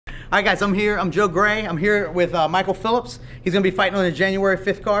right, guys, I'm here. I'm Joe Gray. I'm here with Michael Phillips. He's going to be fighting on the January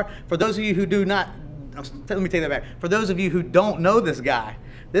 5th card. For those of you who do not, let me take that back. For those of you who don't know this guy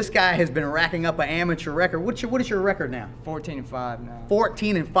has been racking up an amateur record. What is your record now? 14-5 now.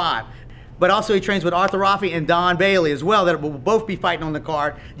 14-5. But also he trains with Arthur Rafi and Don Bailey as well, that will both be fighting on the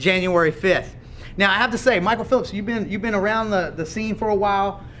card January 5th. Now I have to say, Michael Phillips, you've been around the scene for a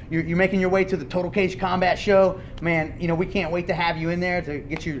while. You're making your way to the Total Cage Combat show. Man, you know, we can't wait to have you in there to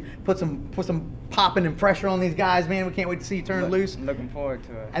get you, put some popping and pressure on these guys, man. We can't wait to see you turn loose. Looking forward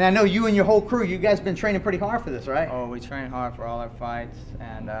to it. And I know you and your whole crew, you guys been training pretty hard for this, right? Oh, we train hard for all our fights,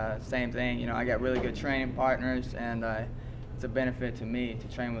 and same thing, you know, I got really good training partners, and it's a benefit to me to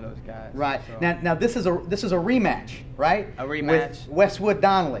train with those guys. Right. So. Now this is a rematch, right? A rematch. With Westwood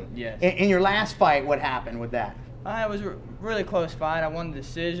Donnelly. Yes. In your last fight, what happened with that? It was a really close fight. I won the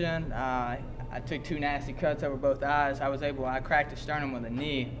decision. I took 2 nasty cuts over both eyes. I cracked his sternum with a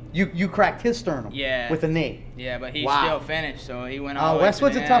knee. You cracked his sternum? Yeah. With a knee? Yeah, but he still finished, so he went all the way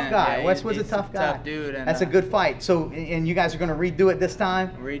Westwood's to a the tough end. guy. Yeah, Westwood's a tough guy. Tough dude. And, that's a good fight. So, and you guys are going to redo it this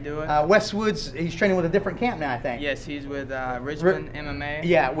time? Redo it. Westwood's, he's training with a different camp now, I think. Yes, he's with Richmond MMA.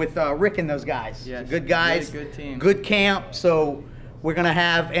 Yeah, with Rick and those guys. Yes. Good guys. Really good team. Good camp. So we're going to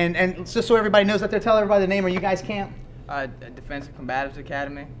have, and just so everybody knows out there, tell everybody the name of you guys' camp. Defensive Combatives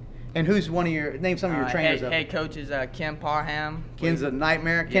Academy. And who's name some of your trainers? Head coach is Ken Parham. Ken's a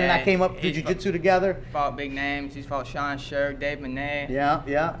nightmare. Ken and I came up through jiu-jitsu together. Fought big names. He's fought Sean Shirk, Dave Monet. Yeah,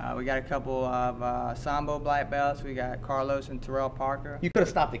 yeah. We got a couple of Sambo black belts. We got Carlos and Terrell Parker. You could have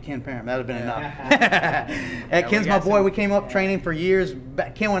stopped at Ken Parham. That would have been enough. Ken's my boy. We came up training for years.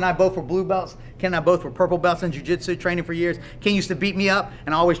 Ken and I both were blue belts. Ken and I both were purple belts in jiu-jitsu, training for years. Ken used to beat me up,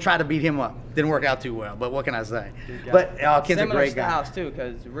 and I always tried to beat him up. Didn't work out too well, but what can I say? But Ken's a great guy. Similar styles, too,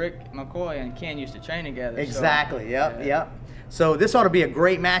 because Rick McCoy and Ken used to train together. Exactly, so, yep. So this ought to be a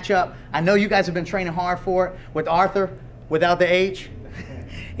great matchup. I know you guys have been training hard for it. With Arthur, without the H,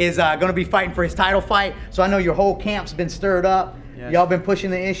 is going to be fighting for his title fight. So I know your whole camp's been stirred up. Yes. Y'all been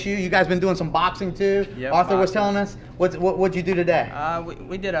pushing the issue. You guys been doing some boxing too. Yep, Arthur was telling us. What'd you do today?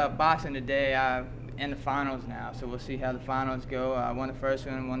 We did a boxing today. In the finals now, so we'll see how the finals go. I won the first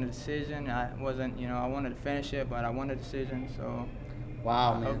one, won the decision. I wanted to finish it, but I won the decision. So.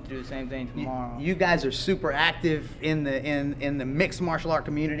 Wow, man. I hope to do the same thing tomorrow. You guys are super active in the mixed martial art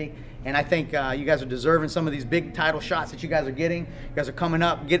community, and I think you guys are deserving some of these big title shots that you guys are getting. You guys are coming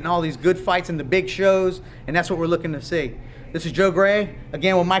up, getting all these good fights in the big shows, and that's what we're looking to see. This is Joe Gray,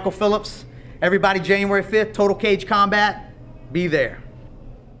 again with Michael Phillips. Everybody, January 5th, Total Cage Combat. Be there.